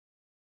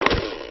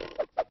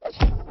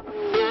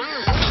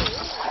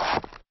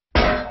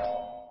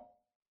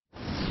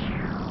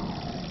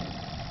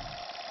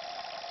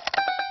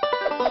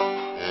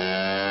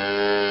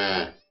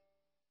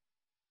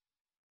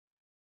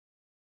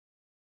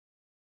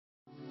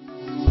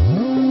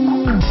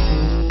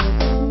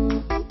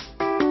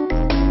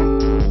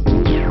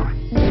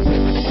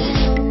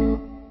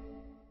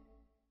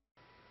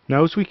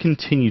Now, as we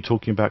continue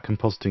talking about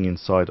compositing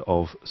inside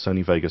of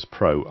Sony Vegas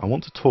Pro, I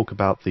want to talk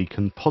about the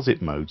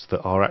composite modes that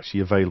are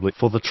actually available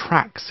for the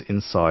tracks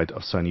inside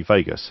of Sony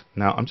Vegas.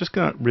 Now, I'm just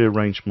going to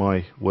rearrange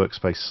my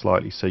workspace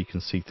slightly so you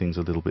can see things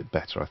a little bit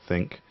better, I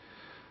think.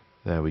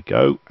 There we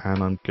go,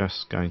 and I'm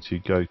just going to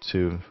go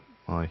to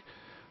my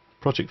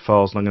project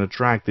files and I'm going to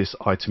drag this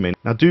item in.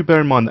 Now, do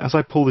bear in mind that as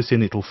I pull this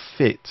in, it'll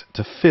fit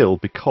to fill,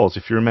 because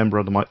if you remember,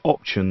 under my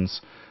options,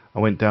 I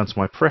went down to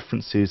my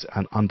preferences,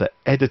 and under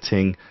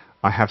editing,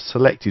 I have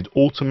selected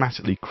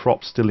automatically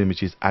crop still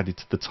images added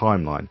to the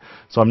timeline.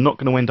 So I'm not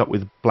going to end up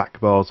with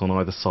black bars on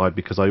either side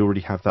because I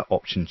already have that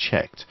option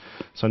checked.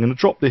 So I'm going to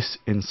drop this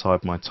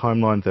inside my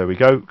timeline. There we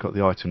go, got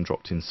the item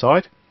dropped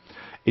inside.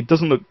 It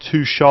doesn't look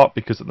too sharp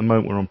because at the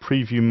moment we're on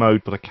preview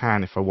mode, but I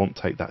can, if I want,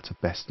 take that to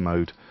best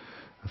mode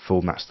and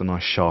full match the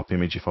nice sharp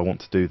image if I want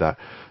to do that.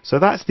 So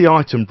that's the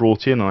item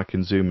brought in, and I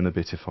can zoom in a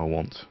bit if I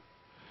want,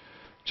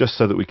 just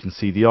so that we can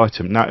see the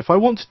item. Now, if I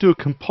want to do a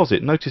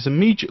composite, notice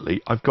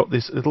immediately I've got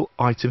this little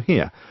item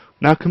here.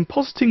 Now,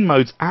 compositing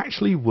modes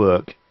actually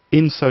work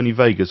in Sony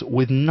Vegas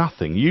with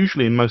nothing.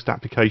 Usually in most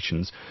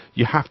applications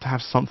you have to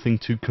have something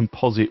to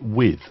composite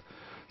with.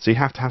 So you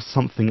have to have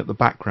something at the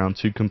background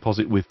to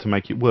composite with to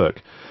make it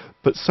work.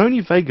 But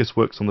Sony Vegas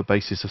works on the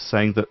basis of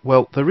saying that,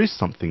 well, there is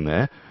something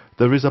there.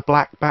 There is a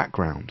black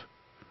background.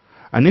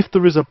 And if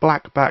there is a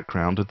black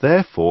background,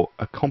 therefore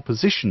a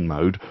composition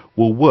mode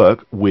will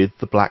work with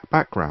the black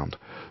background.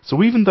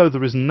 So even though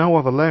there is no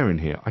other layer in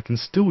here, I can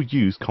still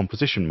use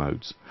composition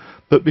modes.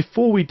 But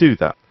before we do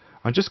that,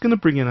 I'm just going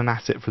to bring in an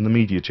asset from the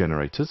media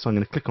generator. So I'm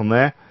going to click on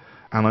there,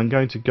 and I'm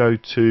going to go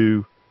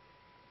to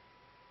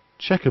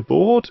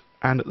checkerboard,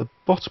 and at the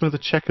bottom of the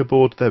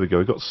checkerboard, there we go,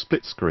 we've got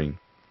split screen.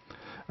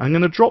 I'm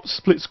going to drop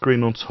split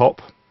screen on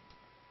top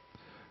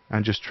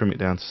and just trim it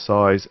down to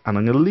size, and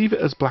I'm going to leave it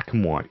as black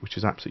and white, which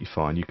is absolutely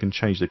fine. You can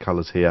change the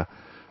colours here.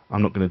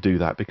 I'm not going to do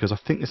that because I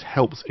think this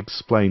helps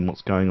explain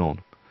what's going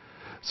on.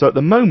 So at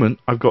the moment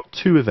I've got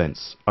two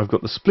events. I've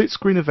got the split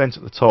screen event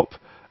at the top,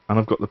 and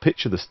I've got the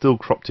picture, the still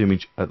cropped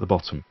image, at the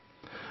bottom.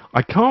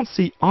 I can't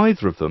see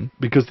either of them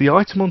because the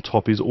item on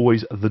top is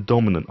always the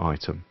dominant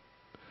item.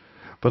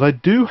 But I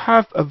do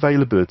have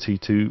availability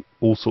to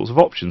all sorts of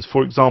options.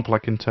 For example, I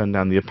can turn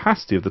down the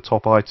opacity of the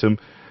top item,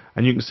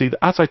 and you can see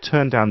that as I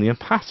turn down the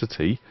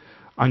opacity,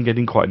 I'm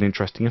getting quite an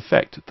interesting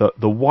effect.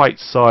 The white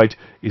side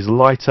is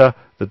lighter,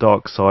 the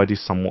dark side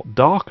is somewhat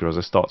darker as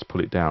I start to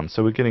pull it down.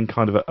 So we're getting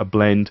kind of a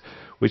blend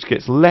which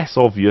gets less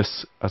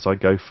obvious as I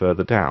go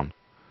further down.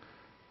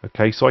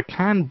 Okay, so I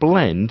can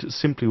blend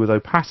simply with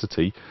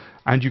opacity,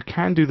 and you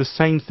can do the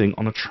same thing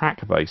on a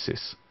track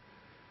basis.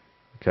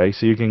 Okay,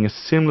 so you're getting a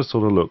similar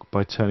sort of look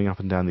by turning up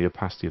and down the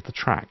opacity of the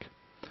track.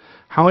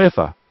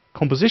 However,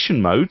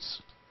 composition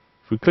modes,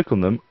 we click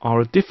on them, are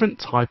a different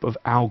type of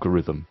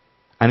algorithm,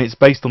 and it's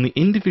based on the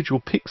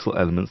individual pixel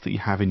elements that you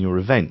have in your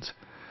event.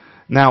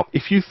 Now,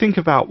 if you think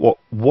about what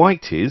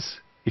white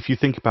is, if you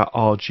think about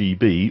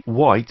RGB,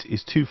 white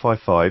is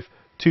 255,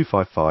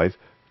 255,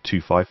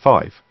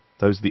 255.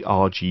 Those are the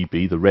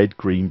RGB, the red,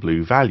 green,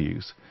 blue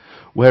values.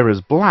 Whereas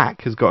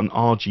black has got an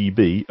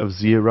RGB of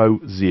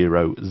 0,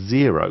 0,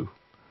 0.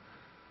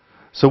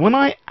 So when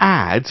I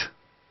add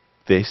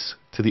this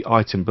to the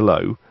item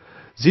below,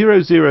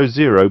 0, 0,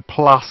 0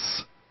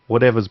 plus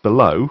whatever's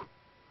below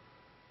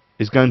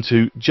is going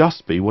to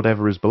just be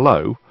whatever is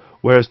below,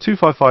 whereas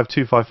 255,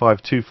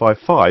 255,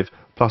 255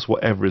 plus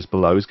whatever is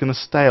below is going to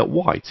stay at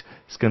white.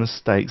 It's going to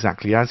stay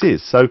exactly as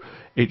is. So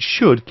it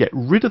should get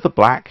rid of the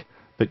black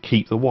but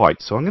keep the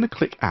white. So I'm going to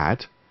click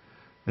Add,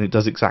 and it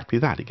does exactly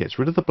that. It gets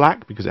rid of the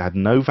black because it had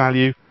no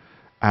value,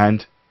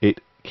 and it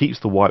keeps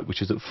the white,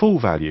 which is at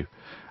full value.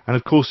 And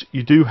of course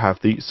you do have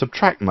the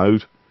subtract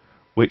mode,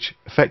 which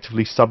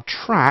effectively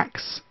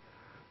subtracts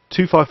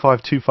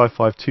 255,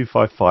 255,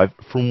 255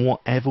 from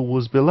whatever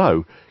was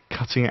below,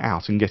 cutting it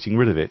out and getting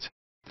rid of it.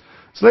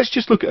 So let's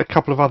just look at a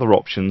couple of other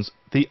options.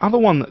 The other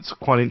one that's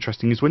quite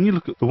interesting is when you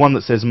look at the one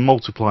that says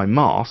multiply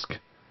mask,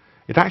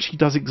 it actually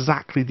does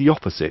exactly the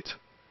opposite.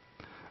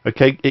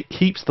 Okay, it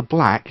keeps the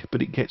black,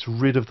 but it gets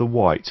rid of the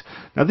white.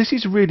 Now this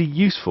is really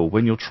useful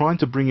when you're trying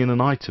to bring in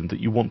an item that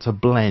you want to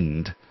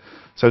blend.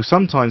 So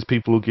sometimes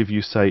people will give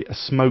you, say, a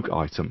smoke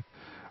item,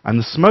 and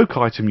the smoke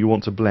item you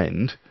want to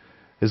blend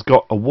has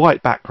got a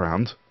white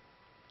background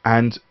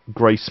and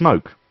grey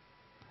smoke.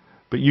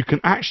 But you can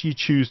actually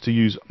choose to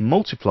use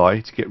multiply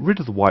to get rid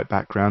of the white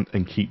background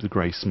and keep the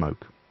grey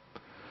smoke.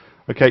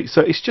 Okay,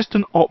 so it's just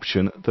an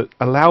option that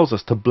allows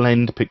us to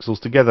blend pixels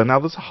together.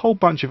 Now there's a whole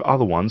bunch of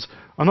other ones.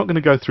 I'm not going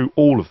to go through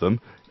all of them.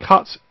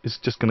 Cut is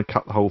just going to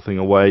cut the whole thing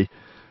away.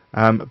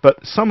 But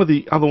some of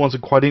the other ones are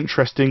quite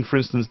interesting. For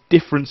instance,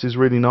 difference is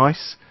really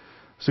nice.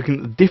 So looking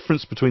at the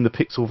difference between the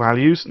pixel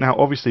values. Now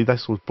obviously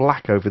this was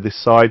black over this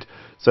side,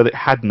 so that it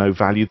had no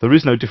value. There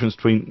is no difference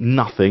between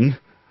nothing,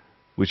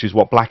 which is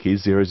what black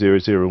is, 0, 0,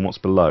 0, and what's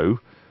below.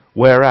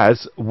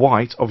 Whereas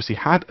white obviously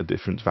had a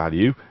different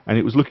value, and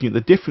it was looking at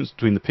the difference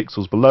between the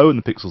pixels below and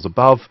the pixels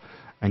above,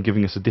 and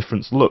giving us a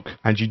different look.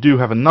 And you do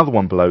have another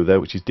one below there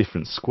which is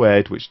different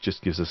squared, which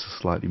just gives us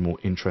a slightly more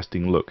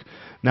interesting look.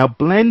 Now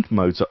blend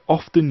modes are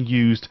often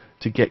used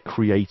to get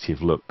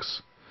creative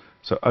looks.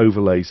 So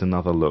overlay's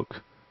another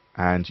look,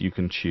 and you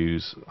can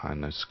choose, I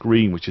don't know,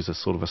 screen, which is a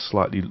sort of a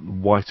slightly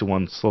whiter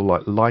one, sort of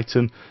like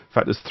lighten. In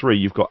fact, there's three.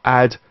 You've got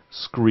add,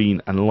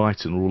 screen and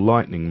lighten, are all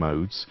lightening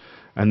modes,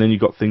 and then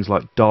you've got things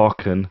like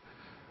darken,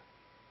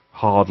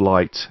 hard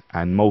light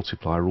and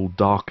multiply are all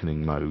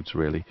darkening modes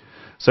really.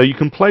 So you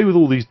can play with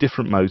all these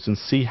different modes and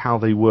see how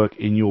they work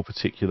in your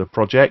particular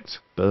project.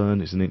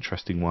 Burn is an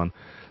interesting one.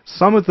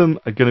 Some of them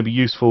are going to be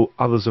useful,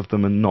 others of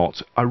them are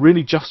not. I'm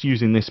really just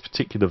using this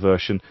particular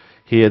version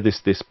here,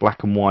 this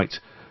black and white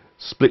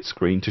split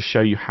screen, to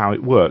show you how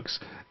it works.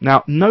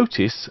 Now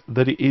notice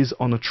that it is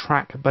on a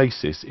track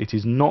basis, it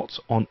is not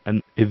on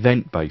an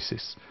event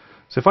basis.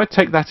 So if I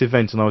take that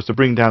event and I was to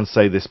bring down,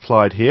 say, this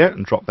plied here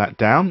and drop that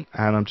down,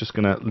 and I'm just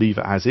going to leave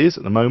it as is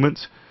at the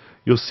moment,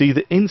 you'll see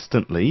that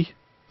instantly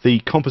the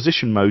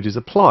composition mode is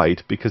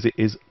applied because it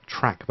is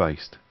track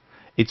based.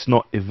 It's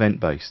not event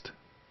based.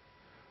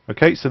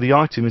 Okay, so the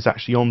item is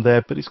actually on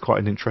there, but it's quite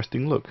an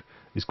interesting look.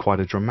 It's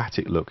quite a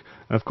dramatic look.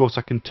 And of course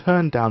I can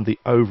turn down the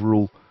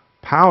overall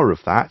power of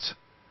that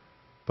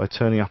by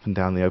turning up and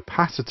down the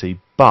opacity,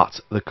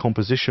 but the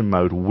composition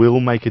mode will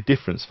make a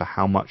difference for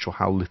how much or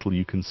how little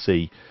you can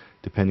see,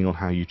 depending on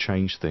how you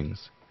change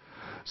things.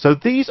 So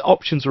these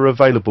options are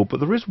available, but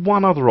there is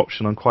one other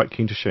option I'm quite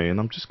keen to show you, and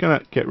I'm just going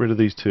to get rid of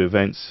these two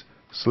events,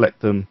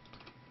 select them,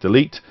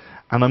 delete,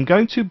 and I'm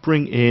going to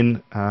bring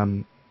in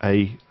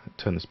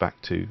turn this back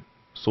to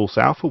source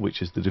alpha,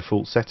 which is the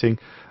default setting,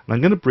 and I'm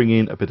going to bring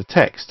in a bit of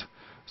text.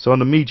 So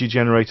under media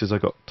generators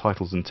I've got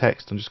titles and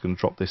text. I'm just going to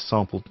drop this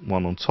sample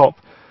one on top.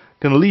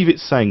 I'm going to leave it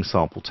saying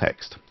sample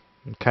text.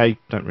 Okay,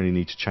 don't really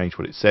need to change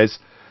what it says.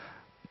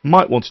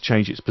 Might want to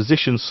change its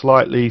position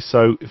slightly,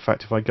 so in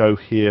fact if I go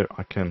here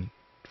I can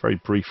very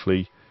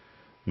briefly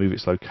move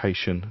its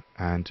location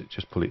and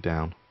just pull it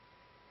down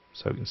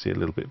so we can see it a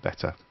little bit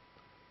better.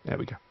 There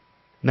we go.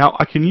 Now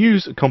I can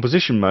use a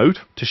composition mode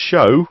to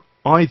show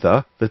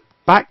either the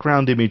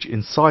background image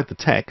inside the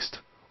text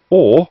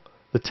or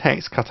the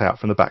text cut out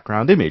from the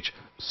background image.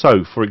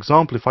 So for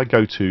example, if I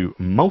go to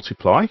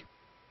multiply,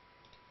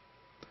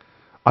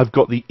 I've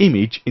got the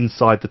image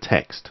inside the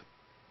text.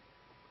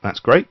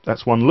 That's great,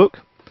 that's one look.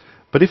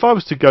 But if I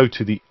was to go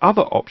to the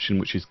other option,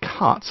 which is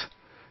cut,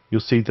 you'll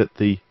see that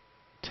the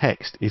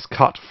text is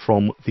cut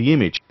from the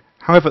image.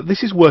 However,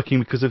 this is working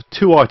because of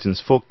two items.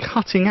 For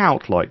cutting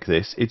out like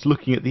this, it's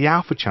looking at the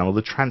alpha channel,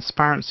 the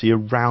transparency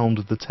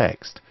around the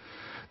text.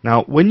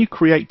 Now, when you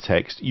create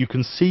text, you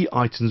can see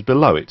items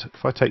below it.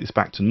 If I take this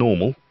back to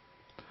normal,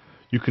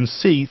 you can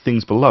see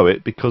things below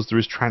it because there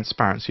is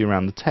transparency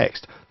around the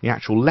text. The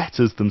actual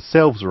letters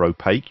themselves are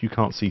opaque, you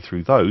can't see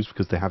through those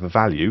because they have a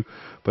value,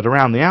 but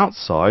around the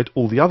outside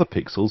all the other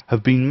pixels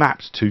have been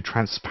mapped to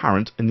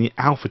transparent in the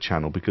alpha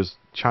channel because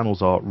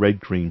channels are red,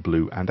 green,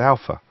 blue and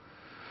alpha.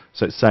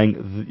 So it's saying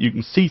that you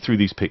can see through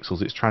these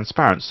pixels, it's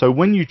transparent. So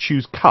when you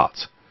choose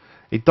cut,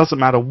 it doesn't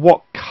matter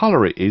what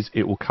colour it is,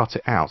 it will cut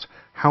it out.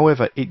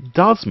 However, it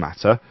does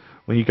matter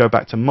when you go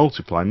back to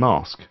multiply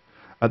mask.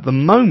 At the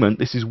moment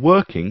this is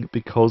working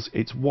because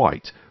it's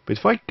white, but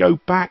if I go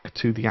back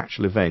to the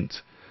actual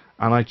event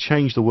and I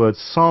change the word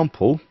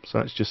sample, so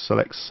let's just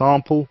select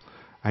sample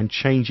and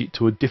change it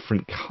to a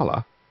different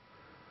colour.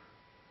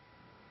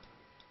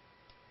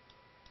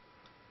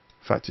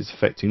 In fact, it's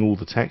affecting all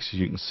the text, as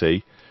you can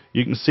see.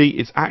 You can see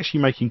it's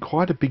actually making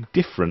quite a big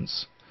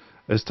difference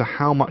as to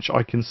how much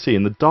I can see,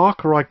 and the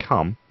darker I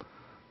come,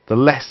 the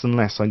less and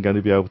less I'm going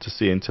to be able to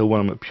see, until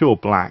when I'm at pure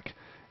black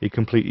it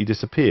completely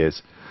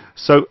disappears.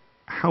 So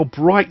how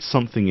bright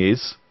something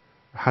is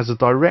has a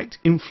direct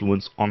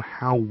influence on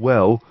how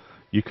well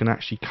you can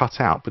actually cut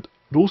out, but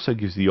it also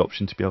gives you the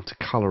option to be able to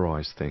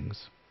colorize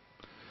things.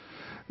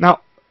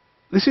 Now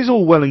this is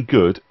all well and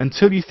good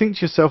until you think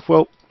to yourself,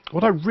 well,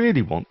 what I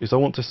really want is I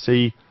want to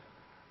see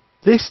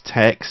this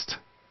text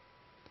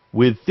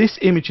with this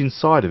image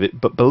inside of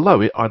it, but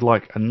below it I'd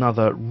like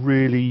another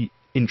really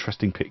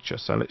interesting picture.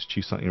 So let's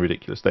choose something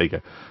ridiculous. There you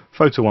go,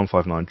 photo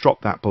 159,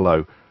 drop that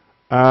below.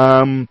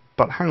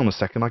 But hang on a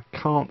second, I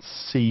can't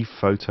see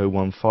photo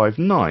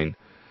 159.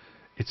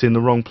 It's in the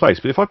wrong place.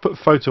 But if I put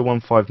photo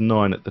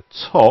 159 at the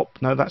top,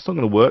 no, that's not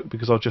going to work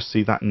because I'll just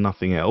see that and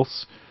nothing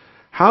else.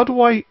 How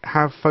do I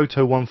have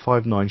photo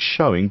 159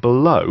 showing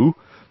below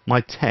my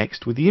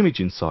text with the image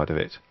inside of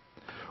it?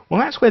 Well,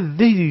 that's where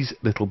these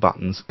little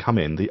buttons come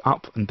in, the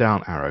up and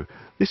down arrow.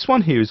 This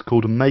one here is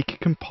called Make a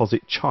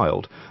Composite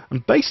Child,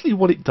 and basically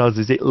what it does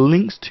is it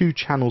links two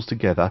channels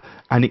together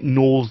and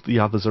ignores the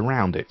others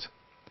around it.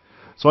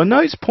 So I know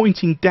it's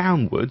pointing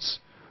downwards,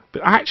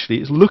 but actually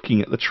it's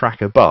looking at the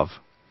track above.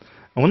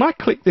 And when I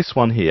click this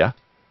one here,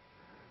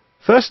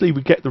 firstly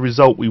we get the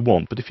result we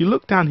want, but if you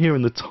look down here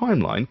in the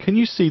timeline, can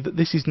you see that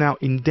this is now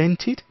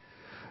indented?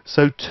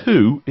 So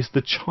 2 is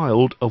the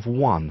child of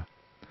 1.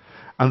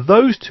 And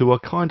those two are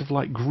kind of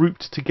like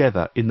grouped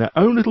together in their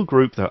own little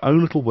group, their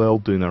own little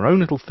world, doing their own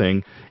little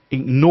thing,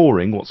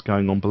 ignoring what's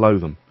going on below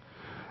them.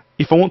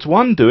 If I want to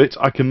undo it,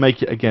 I can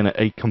make it again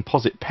a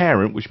composite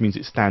parent, which means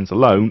it stands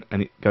alone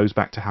and it goes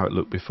back to how it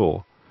looked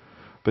before.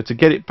 But to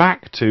get it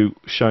back to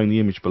showing the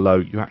image below,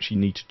 you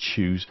actually need to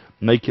choose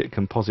make it a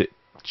composite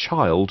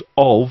child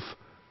of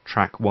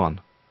track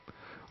 1.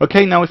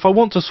 Okay, now if I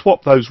want to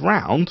swap those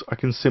round, I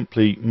can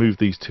simply move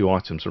these two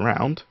items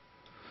around,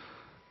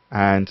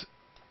 and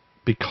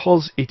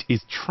because it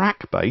is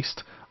track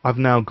based, I've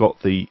now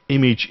got the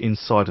image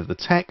inside of the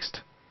text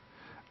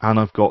and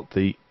I've got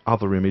the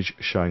other image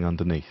showing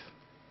underneath.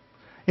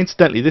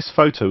 Incidentally, this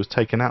photo was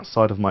taken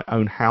outside of my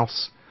own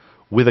house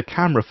with a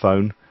camera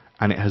phone,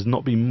 and it has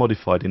not been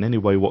modified in any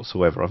way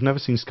whatsoever. I've never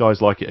seen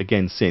skies like it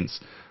again since,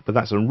 but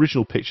that's an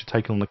original picture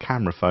taken on a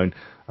camera phone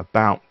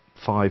about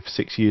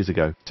 5-6 years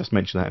ago. Just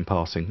mention that in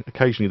passing.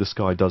 Occasionally the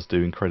sky does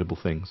do incredible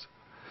things.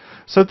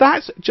 So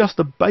that's just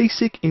a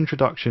basic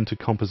introduction to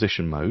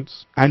composition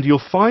modes, and you'll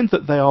find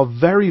that they are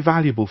very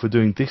valuable for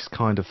doing this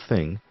kind of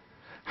thing.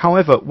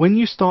 However, when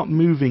you start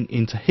moving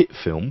into hit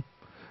film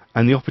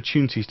and the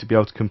opportunities to be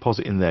able to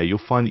composite in there, you'll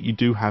find that you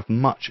do have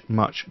much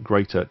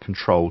greater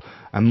control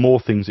and more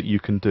things that you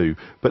can do.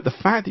 But the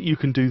fact that you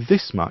can do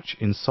this much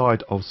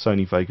inside of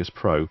Sony Vegas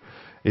Pro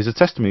is a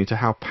testimony to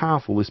how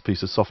powerful this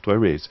piece of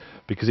software is,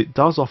 because it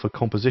does offer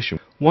composition.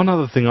 One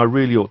other thing I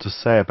really ought to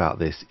say about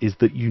this is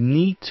that you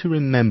need to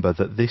remember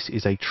that this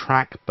is a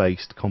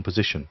track-based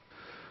composition.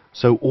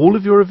 So all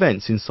of your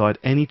events inside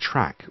any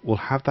track will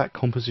have that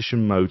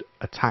composition mode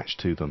attached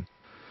to them.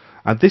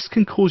 And this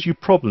can cause you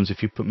problems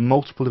if you put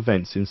multiple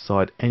events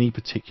inside any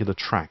particular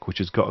track which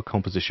has got a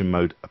composition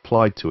mode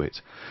applied to it.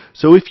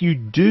 So if you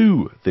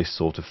do this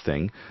sort of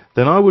thing,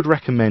 then I would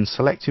recommend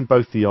selecting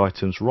both the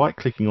items, right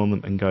clicking on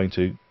them and going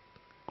to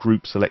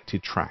group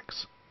selected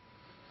tracks.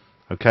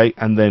 Okay,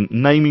 and then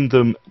naming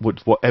them with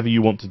whatever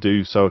you want to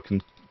do. So I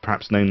can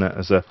perhaps name that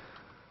as a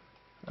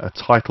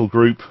title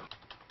group,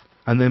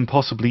 and then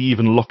possibly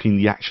even locking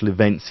the actual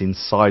events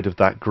inside of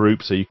that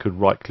group, so you could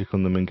right click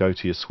on them and go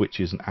to your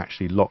switches and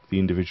actually lock the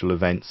individual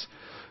events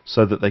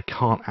so that they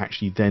can't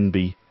actually then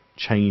be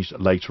changed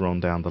later on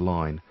down the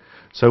line.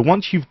 So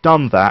once you've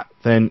done that,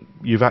 then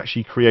you've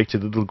actually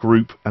created a little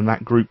group, and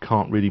that group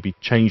can't really be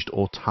changed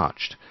or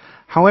touched.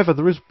 However,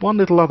 there is one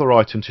little other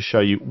item to show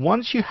you.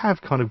 Once you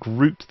have kind of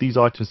grouped these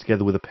items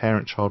together with a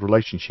parent-child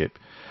relationship,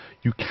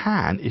 you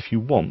can, if you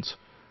want,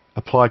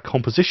 apply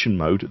composition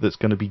mode that's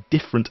going to be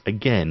different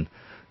again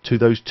to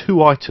those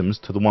two items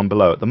to the one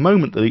below. At the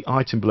moment the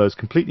item below is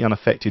completely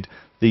unaffected,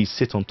 these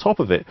sit on top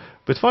of it,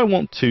 but if I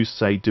want to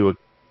say do a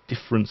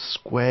different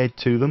squared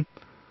to them,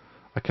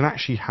 I can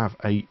actually have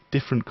a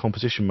different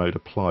composition mode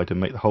applied and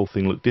make the whole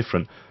thing look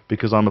different,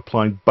 because I'm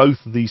applying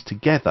both of these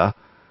together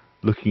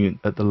looking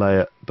at the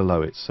layer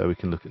below it. So we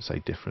can look at,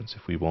 say, difference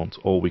if we want,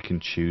 or we can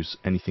choose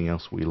anything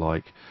else we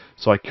like.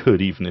 So I could,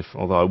 even if,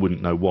 although I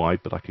wouldn't know why,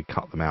 but I could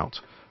cut them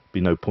out. Be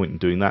no point in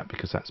doing that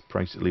because that's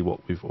basically what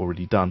we've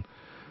already done.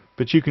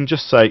 But you can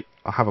just say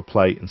I'll have a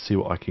play and see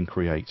what I can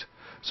create.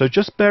 So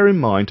just bear in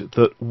mind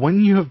that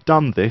when you have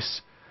done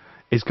this,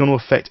 it's going to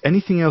affect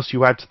anything else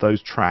you add to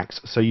those tracks,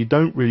 so you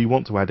don't really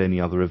want to add any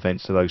other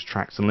events to those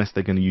tracks unless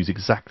they're going to use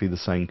exactly the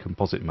same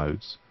composite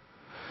modes.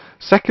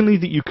 Secondly,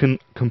 that you can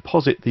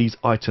composite these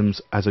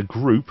items as a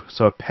group,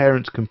 so a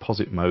parent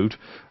composite mode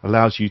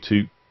allows you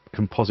to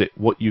composite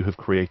what you have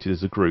created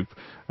as a group,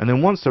 and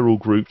then once they're all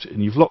grouped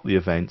and you've locked the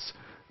events,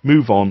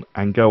 move on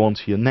and go on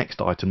to your next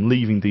item,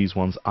 leaving these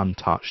ones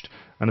untouched.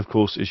 And of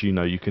course, as you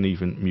know, you can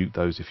even mute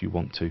those if you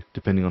want to,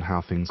 depending on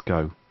how things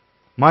go.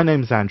 My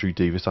name is Andrew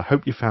Davis. I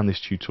hope you found this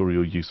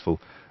tutorial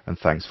useful, and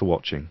thanks for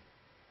watching.